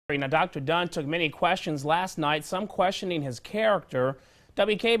Now, Dr. Dunn took many questions last night, some questioning his character.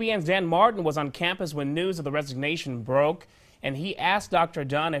 WKBN's Dan Martin was on campus when news of the resignation broke, and he asked Dr.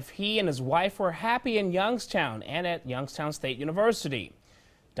 Dunn if he and his wife were happy in Youngstown and at Youngstown State University.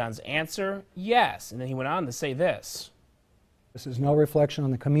 Dunn's answer, yes, and then he went on to say this. This is no reflection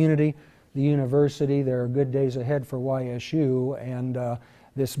on the community, the university. There are good days ahead for YSU, and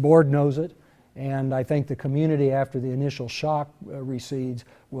this board knows it. And I think the community, after the initial shock recedes,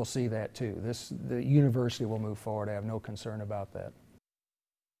 will see that too. The university will move forward. I have no concern about that.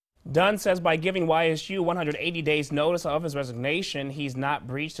 Dunn says by giving YSU 180 days notice of his resignation, he's not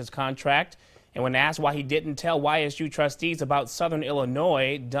breached his contract. And when asked why he didn't tell YSU trustees about Southern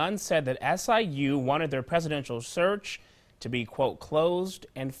Illinois, Dunn said that SIU wanted their presidential search to be, quote, closed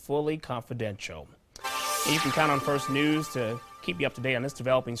and fully confidential. And you can count on First News to keep you up to date on this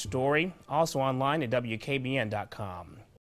developing story, also online at WKBN.com.